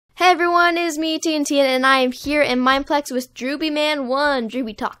Hi everyone, it's me, TNTeon, and I am here in Mineplex with Drewbieman1.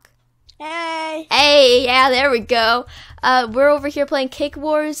 Drewbie, talk. Hey! Hey, yeah, there we go. We're over here playing Cake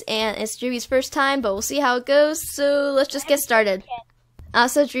Wars, and it's Drewbie's first time, but we'll see how it goes, so let's just get started.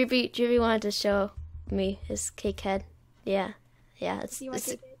 So Drewbie wanted to show me his cake head. Yeah, it's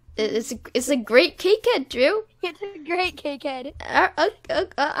a great cake head, Drew. It's a great cake head. Okay.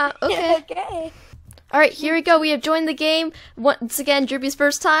 Okay. Alright, here we go. We have joined the game. Once again, Drewbie's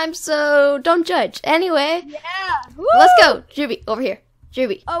first time, so don't judge. Anyway, Yeah. let's go. Drewbie, over here.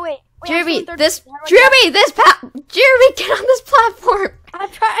 Drewbie. Oh, wait. Drewbie, Drewbie, get on this platform. I'm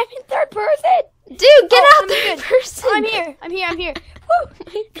in third person. Dude, get out I'm third good. person. I'm here. Woo.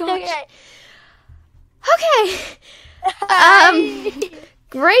 Oh my gosh. Okay.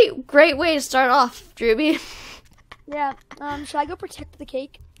 Great way to start off, Drewbie. Yeah. Should I go protect the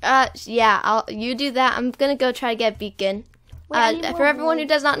cake? Yeah, you do that. I'm gonna go try to get a beacon. Wait, For everyone who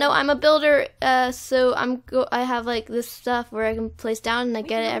does not know, I'm a builder, so I have like this stuff where I can place down and I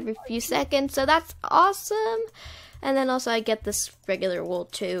get it every few seconds, so that's awesome. And then also I get this regular wool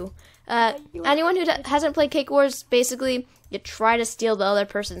too. Anyone who hasn't played Cake Wars, basically you try to steal the other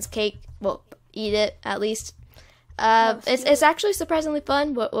person's cake, well, eat it at least. It's actually surprisingly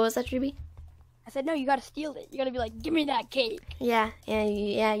fun. What was that, Drewbie? I said, no, you gotta steal it. You gotta be like, give me that cake. Yeah,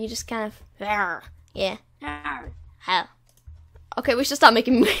 you just kind of, yeah. How? Okay, we should stop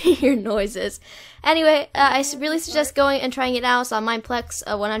making weird noises. Anyway, I really suggest going and trying it out. It's on Mineplex,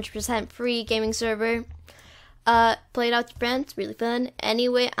 a 100% free gaming server. Play it out with your friends, really fun.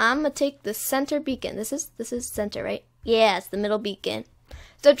 Anyway, I'm gonna take the center beacon. This is center, right? Yeah, it's the middle beacon.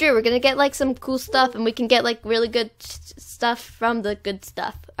 So Drew, we're gonna get like some cool stuff, and we can get like really good stuff from the good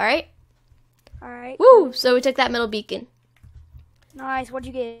stuff. All right? Alright. Woo! So we took that middle beacon. Nice. What'd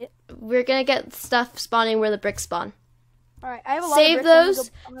you get? We're gonna get stuff spawning where the bricks spawn. Alright, I have a lot Save of bricks.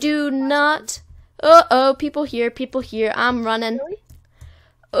 those. Do not. Uh-oh, people here. I'm running. Really?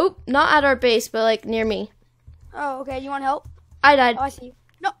 Oh, not at our base, but like near me. Oh, okay. You want help? I died. Oh, I see you.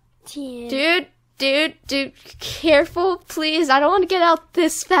 No. 10. Dude, careful, please. I don't want to get out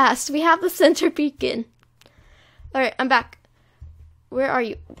this fast. We have the center beacon. Alright, I'm back. Where are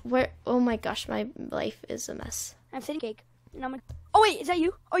you? Where? Oh my gosh, my life is a mess. I'm sitting cake. And I'm like, oh wait, is that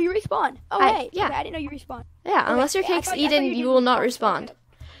you? Oh, you respawn. Oh, hey. Yeah. Okay, I didn't know you respawn. Yeah, Okay. unless your Yeah, I cake's thought eaten, you you will not respawn.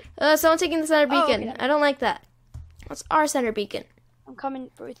 respawn. Someone taking the center beacon. Okay. I don't like that. What's our center beacon? I'm coming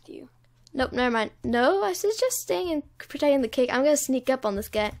with you. Nope, never mind. No, I suggest staying and protecting the cake. I'm gonna sneak up on this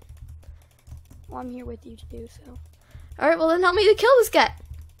guy. Well, I'm here with you too, so. Alright, well then help me to kill this guy.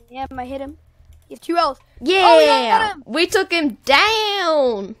 Yeah, I hit him. He has 2 health. Yeah, Oh, got him. we took him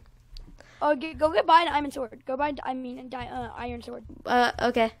down. Oh, go get by an iron sword. Iron sword.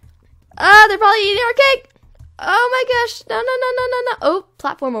 Okay. They're probably eating our cake. Oh my gosh. No. Oh,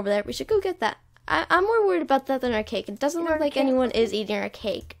 platform over there. We should go get that. I'm more worried about that than our cake. It doesn't look like anyone is eating our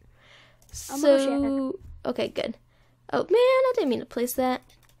cake. So, okay, good. Oh man, I didn't mean to place that.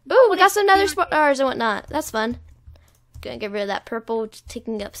 Oh, we got some nether stars and whatnot. That's fun. Gonna get rid of that purple, just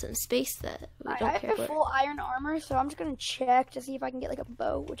taking up some space that we don't I care have for. full iron armor, so I'm just gonna check to see if I can get like a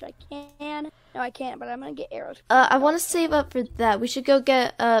bow, which I can. No, I can't, but I'm gonna get arrows. I want to save up for that. We should go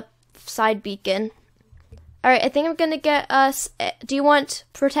get a side beacon. Alright, I think I'm gonna get us. Do you want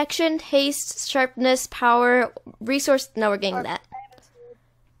protection, haste, sharpness, power, resource? No, we're getting that.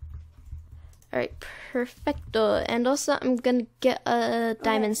 Alright, perfecto. And also, I'm gonna get a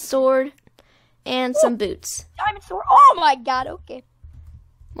diamond sword and some boots. Diamond sword. Oh my god. Okay.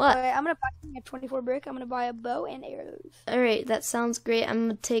 What? Alright, I'm gonna buy a 24 brick. I'm gonna buy a bow and arrows. Alright, that sounds great. I'm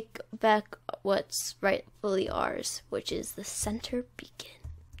gonna take back what's rightfully ours, which is the center beacon.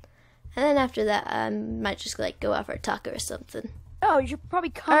 And then after that, I might just like go out for a taco or something. Oh, you should probably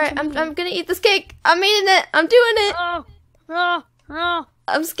come. Alright, I'm gonna eat this cake. I'm eating it. I'm doing it. Oh.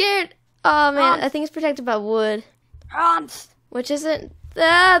 I'm scared. Oh man, I think it's protected by wood. Which isn't.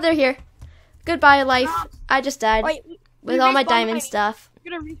 They're here. Goodbye, life. I just died. Wait, with all my diamond stuff.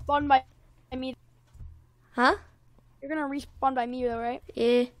 You're gonna respawn by me. Huh? You're gonna respawn by me though, right?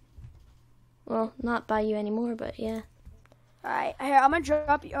 Yeah. Well, not by you anymore, but yeah. Alright, here, I'm gonna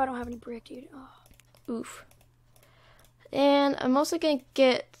drop you. Oh, I don't have any brick, dude. Oh. Oof. And I'm also gonna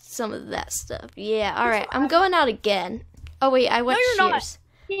get some of that stuff. Yeah, alright. I'm going out again. Oh wait, I went shears. Not.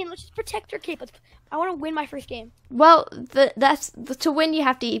 Let's just protect your cake. I want to win my first game. Well, to win you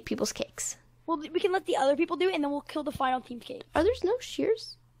have to eat people's cakes. Well, we can let the other people do it, and then we'll kill the final team's cake. Are there no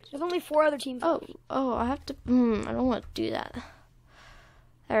shears? There's only 4 other teams. Oh, I have to. I don't want to do that.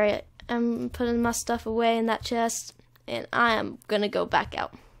 All right, I'm putting my stuff away in that chest, and I am gonna go back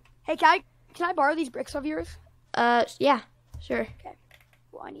out. Hey, can I borrow these bricks of yours? Yeah, sure. Okay.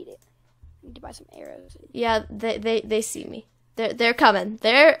 Well, I need it. I need to buy some arrows. Yeah, they see me. They're coming.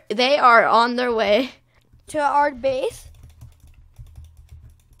 They are on their way. To our base?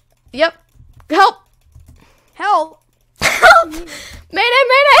 Yep. Help! Help! Help! Mayday!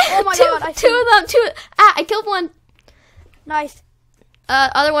 Mayday! Oh my god! I Two of them. Ah! I killed one. Nice.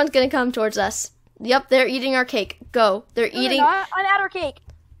 Other one's gonna come towards us. Yep, they're eating our cake. Go. They're eating. They're not. I'm at our cake.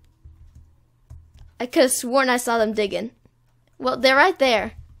 I could have sworn I saw them digging. Well, they're right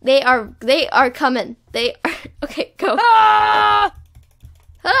there. They are coming. They are. Okay, go. Ah!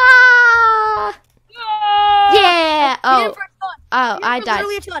 Ah! Ah! Yeah. You did it Oh. for a ton. Oh, You did it I for died.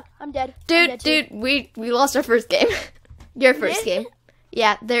 literally a ton. I'm dead. I'm dead too. Dude, we lost our first game. Your first did? game.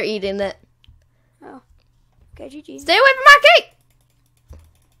 Yeah, they're eating it. Oh. Okay, GG. Stay away from my cake.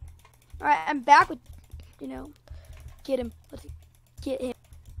 Alright, I'm back with, get him. Let's get him.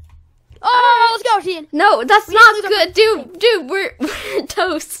 Oh, let's go, Tian. No, that's We not didn't lose our good, dude. We're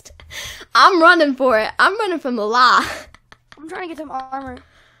toast. I'm running for it. I'm running from the law. I'm trying to get some armor.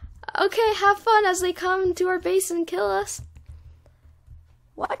 Okay, have fun as they come to our base and kill us.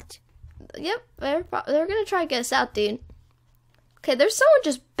 What? Yep, they're gonna try to get us out, dude. Okay, there's someone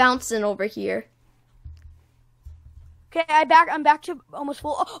just bouncing over here. Okay, I'm back to almost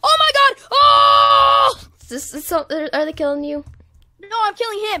full. Oh my god! Oh! Are they killing you? No, I'm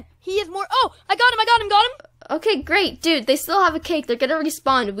killing him. He is more. Oh, I got him. Okay, great, dude. They still have a cake. They're gonna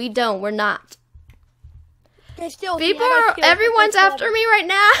respawn. We don't. We're not. Okay, still. Everyone's after me right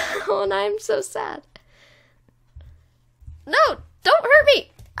now, and I'm so sad. No, don't hurt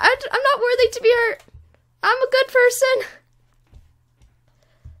me. I'm not worthy to be hurt. I'm a good person.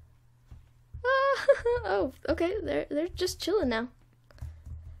 Oh, okay. They're just chilling now.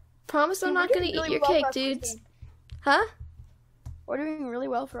 Promise I'm not gonna eat your cake, dudes. Huh? We're doing really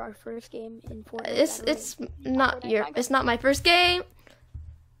well for our first game in Fortnite. It's not my first game.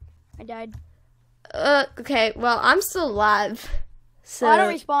 I died. Okay. Well, I'm still alive. So I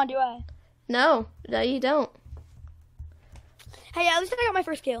don't respawn, do I? No, you don't. Hey, at least I got my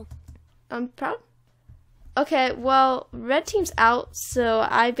first kill. I'm proud. Okay, well, red team's out, so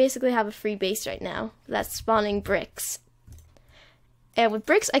I basically have a free base right now. That's spawning bricks. And with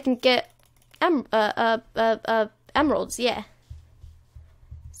bricks, I can get emeralds, yeah.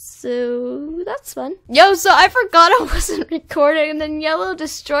 So that's fun. Yo, so I forgot I wasn't recording, and then yellow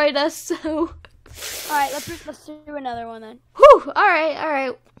destroyed us. So. All right, let's do another one then. Whew. All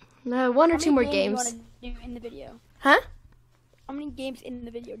right. One or two more games. How many games do you want to do in the video? Huh? How many games in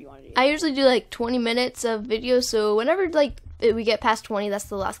the video do you want to do? I usually do like 20 minutes of video, so whenever we get past 20, that's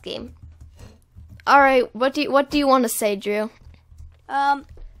the last game. All right, what do you want to say, Drew? I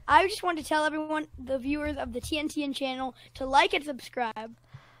just want to tell everyone, the viewers of the TNTeon channel, to like and subscribe.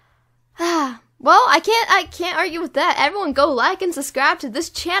 Well, I can't argue with that. Everyone go like and subscribe to this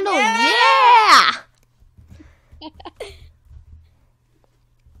channel. Yeah!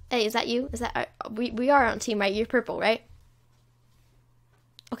 Hey, is that you? Is that we are on team, right? You're purple, right?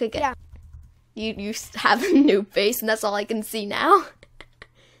 Okay, good. Yeah. You have a new face, and that's all I can see now.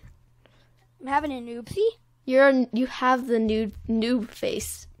 I'm having a noobsie. You have the new noob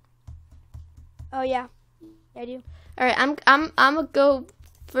face. Oh yeah, I do. All right, I'm gonna go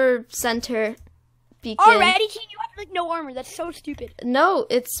for center. Beacon. Already, team, you have like no armor. That's so stupid. No,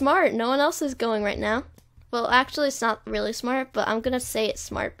 it's smart. No one else is going right now. Well, actually, it's not really smart, but I'm gonna say it's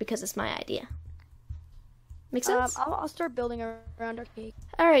smart because it's my idea. Make sense? I'll start building around our cake.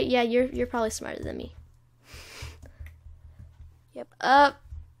 All right, yeah, you're probably smarter than me. Yep.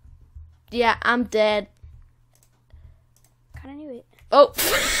 Yeah, I'm dead. Kind of knew it. Oh.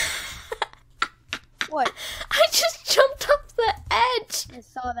 What? I just jumped off the edge. I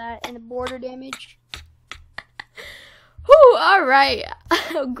saw that and the border damage. Whew, all right.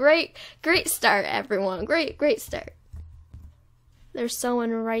 Great start, everyone. Great start. There's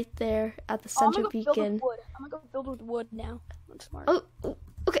someone right there at the center beacon. I'm gonna go build with wood now. I'm smart. Oh,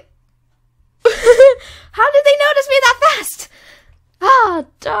 okay. How did they notice me that fast? Ah,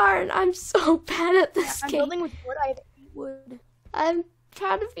 darn. I'm so bad at this game. I'm building with wood. I have 8 wood. I'm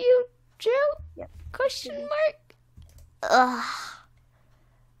proud of you, Drew. Yep. Question mark. Ugh.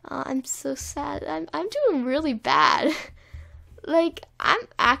 Oh, I'm so sad. I'm doing really bad. Like, I'm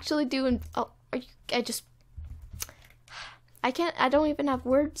actually doing. Oh, I don't even have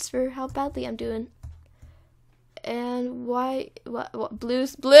words for how badly I'm doing. And why? What? Blue.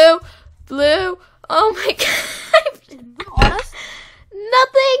 Oh my god. Is blue on us?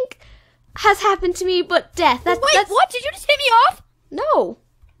 Nothing has happened to me but death. Wait, what? Did you just hit me off? No.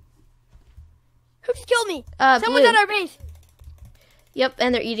 Who just killed me? Someone's Someone's at our base. Yep,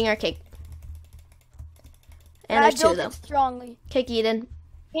 and they're eating our cake. And there's 2 of them. Strongly. Cake eaten.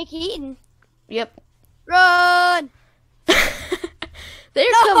 Cake eaten. Yep. Run! They're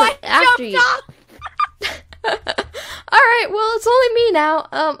coming after you. Alright, well, it's only me now.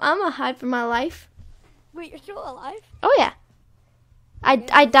 I'm gonna hide for my life. Wait, you're still alive? Oh, yeah.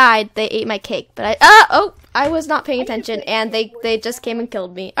 I died. They ate my cake, but I was not paying attention, and they just came and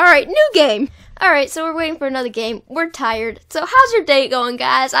killed me. Alright, new game. Alright, so we're waiting for another game. We're tired. So how's your day going,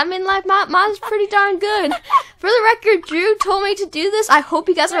 guys? I mean, like, mine's pretty darn good. For the record, Drew told me to do this. I hope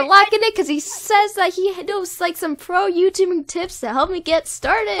you guys are liking it, because he says that he knows, like, some pro YouTubing tips to help me get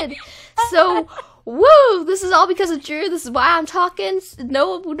started. So, woo! This is all because of Drew. This is why I'm talking.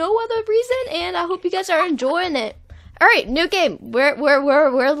 No other reason, and I hope you guys are enjoying it. Alright, new game. We're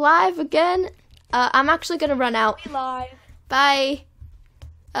live again. I'm actually gonna run out. We're live. Bye.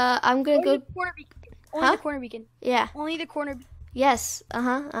 I'm gonna go. Only the corner beacon. Yeah. Only the corner. Yes.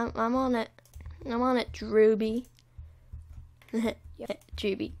 I'm on it. I'm on it, Drewbie.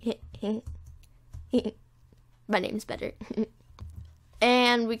 Drewbie. My name's better.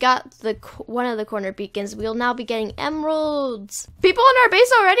 And we got one of the corner beacons. We'll now be getting emeralds. People in our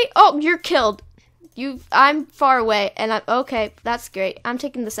base already? Oh, you're killed. I'm far away, and okay. That's great. I'm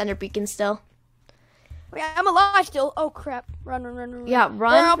taking the center beacon still. Wait, I'm alive still. Oh crap! Run! Yeah,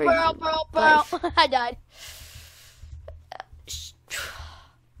 run. Burl. I died.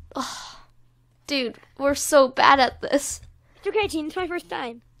 Oh, dude, we're so bad at this. It's okay, team. It's my first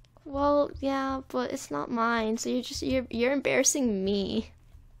time. Well, yeah, but it's not mine. So you're embarrassing me.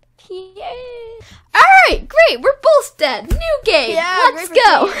 Yeah. All right, great. We're both dead. New game. Yeah, let's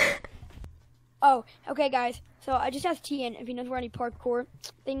go. Oh, okay, guys. So I just asked Tian if he knows where any parkour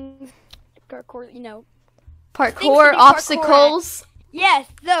things, parkour, you know. Parkour obstacles. Yes,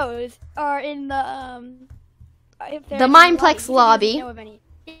 those are in the Mineplex lobby. Know of any.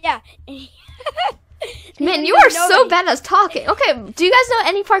 Yeah. Man, you are so bad at talking. Okay, do you guys know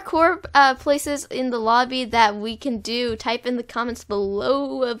any parkour places in the lobby that we can do? Type in the comments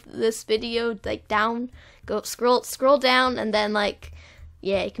below of this video, like down. Go scroll down, and then like.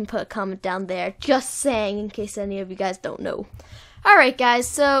 Yeah, you can put a comment down there. Just saying, in case any of you guys don't know. Alright, guys,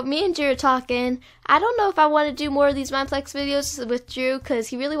 so me and Drew are talking. I don't know if I want to do more of these Mineplex videos with Drew, because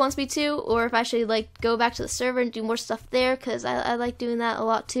he really wants me to, or if I should, like, go back to the server and do more stuff there, because I like doing that a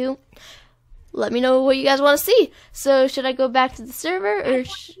lot, too. Let me know what you guys want to see. So, should I go back to the server, or... I want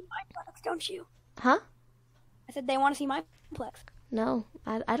to see Mineplex, don't you? Huh? I said they want to see Mineplex. No,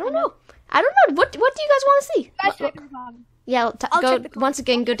 I don't know. I don't know. What do you guys want to see? Yeah, go once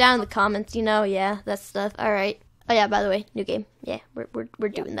again. Go down in the comments. You know, yeah, that stuff. All right. Oh yeah. By the way, new game. Yeah, we're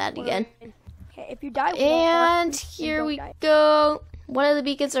doing that again. Okay, if you die. And here we go. One of the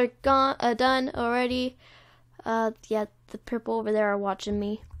beacons are done already. Yeah, the purple over there are watching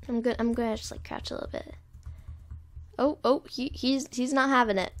me. I'm gonna just like crouch a little bit. Oh, he's not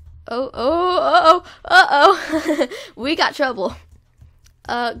having it. Oh. We got trouble.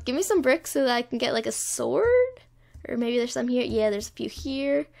 Give me some bricks so that I can get like a sword. Or maybe there's some here. Yeah, there's a few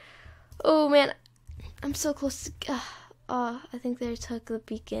here. Oh, man. I'm so close to... I think they took the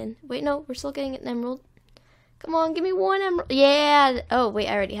beacon. Wait, no. We're still getting an emerald. Come on, give me one emerald. Yeah. Oh, wait.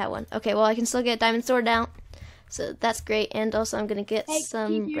 I already have one. Okay, well, I can still get a diamond sword now. So that's great. And also, I'm going to get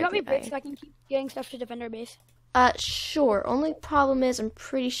some... You got me bricks so I can keep getting stuff to defend our base? Sure. Only problem is I'm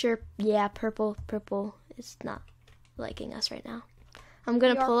pretty sure... Yeah, purple is not liking us right now. I'm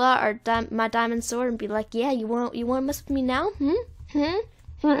gonna pull out my diamond sword and be like, yeah, you want to mess with me now? I'm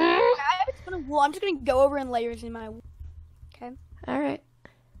just gonna go over in layers in my. Okay. All right.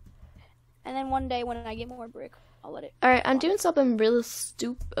 And then one day when I get more brick, I'll let it. All right, I'm doing something really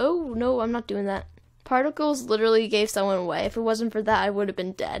stupid. Oh no, I'm not doing that. Particles literally gave someone away. If it wasn't for that, I would have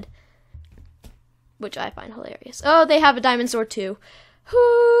been dead. Which I find hilarious. Oh, they have a diamond sword too.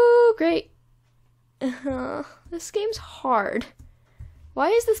 Whoo, great. This game's hard. Why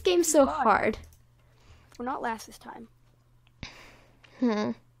is this game so hard? We're not last this time.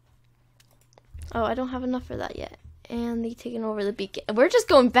 Oh, I don't have enough for that yet. And they taking over the beacon. We're just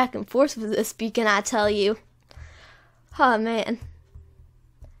going back and forth with this beacon, I tell you. Oh, man.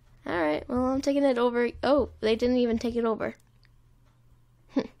 Alright, well, I'm taking it over. Oh, they didn't even take it over.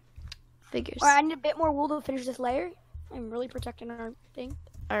 Figures. Alright, I need a bit more wool to finish this layer. I'm really protecting our thing.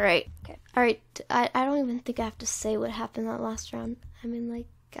 Alright. Okay. Alright, I don't even think I have to say what happened that last round. I mean, like,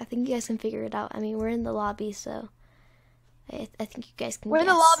 I think you guys can figure it out. I mean, we're in the lobby, so I think you guys can We're guess.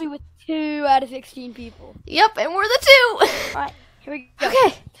 in the lobby with 2 out of 16 people. Yep, and we're the 2! Alright, here we go.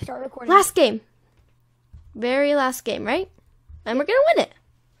 Okay. Start recording. Last game. Very last game, right? And we're going to win it.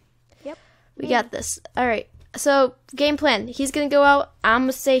 Yep. We got this. Alright, so game plan. He's going to go out. I'm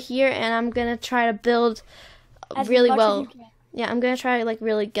going to stay here, and I'm going to try to build as really much well. As you can. Yeah, I'm gonna try to like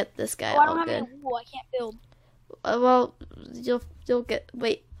really get this guy Oh, I don't all have good. any wool. I can't build. Well, you'll get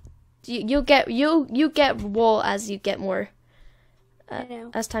you get wool as you get more I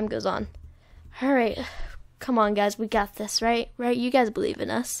know. as time goes on. All right, come on, guys, we got this, right? Right? You guys believe in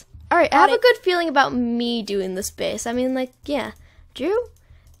us. All right, I have a good feeling about me doing this base. I mean, like, yeah, Drew,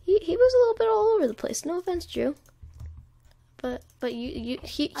 he was a little bit all over the place. No offense, Drew, but he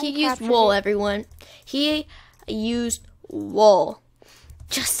used wool. Everyone, he used wool.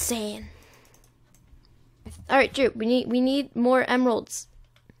 Just saying. All right, Drew, we need more emeralds.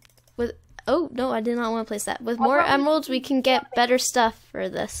 With oh no, I did not want to place that. With more emeralds, we can get better stuff for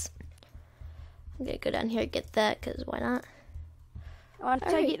this. I'm gonna go down here and get that, cause why not? Once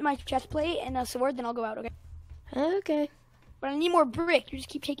I get my chest plate and a sword, then I'll go out. Okay. Okay. But I need more brick. You just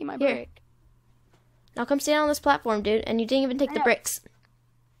keep taking my brick. Now come stand on this platform, dude. And you didn't even take the bricks.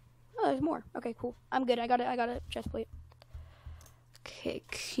 Oh, there's more. Okay, cool. I'm good. I got a chest plate. Okay,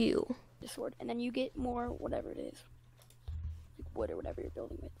 Q. The sword, and then you get more whatever it is, like wood or whatever you're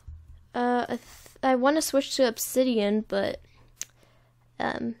building with. I want to switch to obsidian, but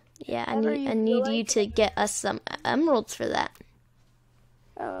yeah, I need you to get us some emeralds for that.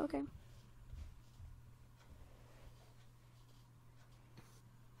 Oh, okay.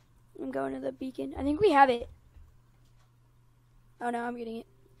 I'm going to the beacon. I think we have it. Oh no, I'm getting it.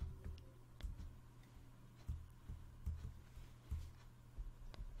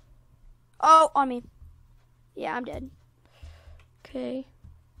 Oh, on me. Yeah, I'm dead. Okay.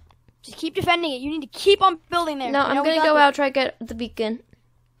 Just keep defending it. You need to keep on building there. No, I'm gonna go out, try to get the beacon.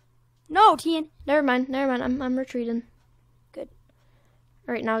 No, Tian. Never mind. I'm retreating. Good.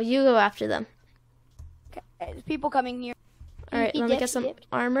 All right, now you go after them. Okay, there's people coming here. All right, let me get some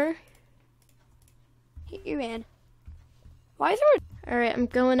armor. Here, man. Why is there? All right, I'm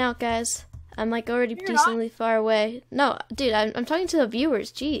going out, guys. I'm like already decently far away. No, dude, I'm talking to the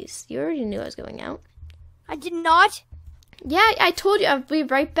viewers. Jeez, you already knew I was going out. I did not. Yeah, I told you I'll be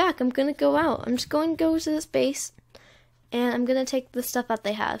right back. I'm gonna go out. I'm just going to go to this base, and I'm gonna take the stuff that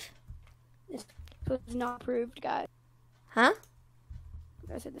they have. This was not approved, guys. Huh?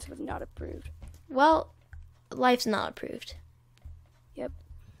 I said this was not approved. Well, life's not approved. Yep.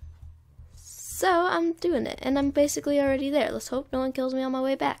 So I'm doing it, and I'm basically already there. Let's hope no one kills me on my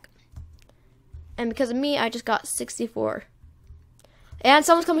way back. And because of me, I just got 64. And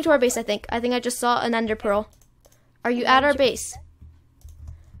someone's coming to our base, I think. I think I just saw an ender pearl. Are you at our base?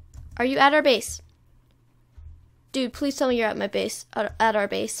 Are you at our base? Dude, please tell me you're at my base. At our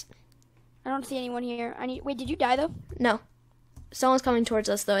base. I don't see anyone here. Wait, did you die though? No. Someone's coming towards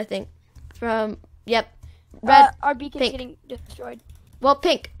us though, I think. From, yep. Red, our beacon's pink. getting destroyed. Well,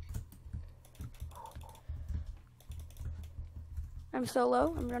 pink. I'm so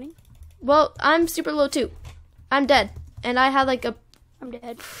low. I'm running. Well, I'm super low too. I'm dead. And I had like a... I'm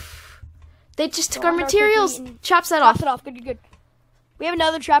dead. They just took our materials. Chops that off. Chops it off. Good, good, good. We have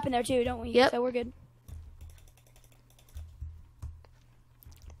another trap in there too, don't we? Yep. So we're good.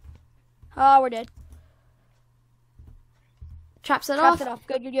 Oh, we're dead. Chops it Chops off. it off.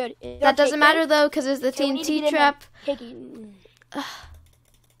 Good, good, good. That doesn't matter though, because there's the TNT trap.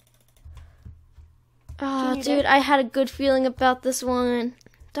 Oh, dude, I had a good feeling about this one.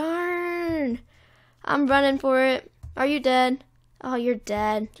 Darn. I'm running for it. Are you dead? Oh, you're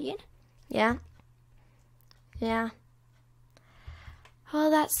dead. Yeah. Yeah. Oh,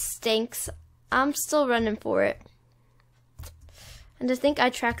 that stinks. I'm still running for it. And to think I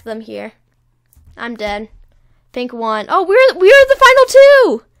tracked them here. I'm dead. Pink won. Oh, we're the final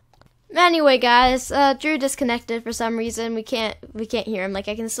two. Anyway, guys, Drew disconnected for some reason. We can't hear him. Like,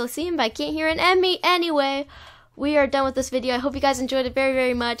 I can still see him, but I can't hear an enemy. Anyway, we are done with this video. I hope you guys enjoyed it very,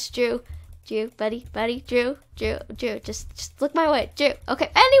 very much. Drew, buddy, Drew, just look my way, Drew.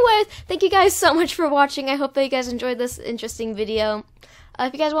 Okay, anyways, thank you guys so much for watching. I hope that you guys enjoyed this interesting video.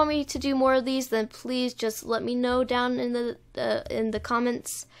 If you guys want me to do more of these, then please just let me know down in the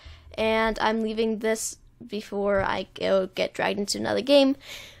comments. And I'm leaving this before I get dragged into another game.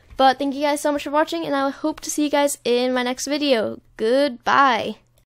 But thank you guys so much for watching, and I hope to see you guys in my next video. Goodbye.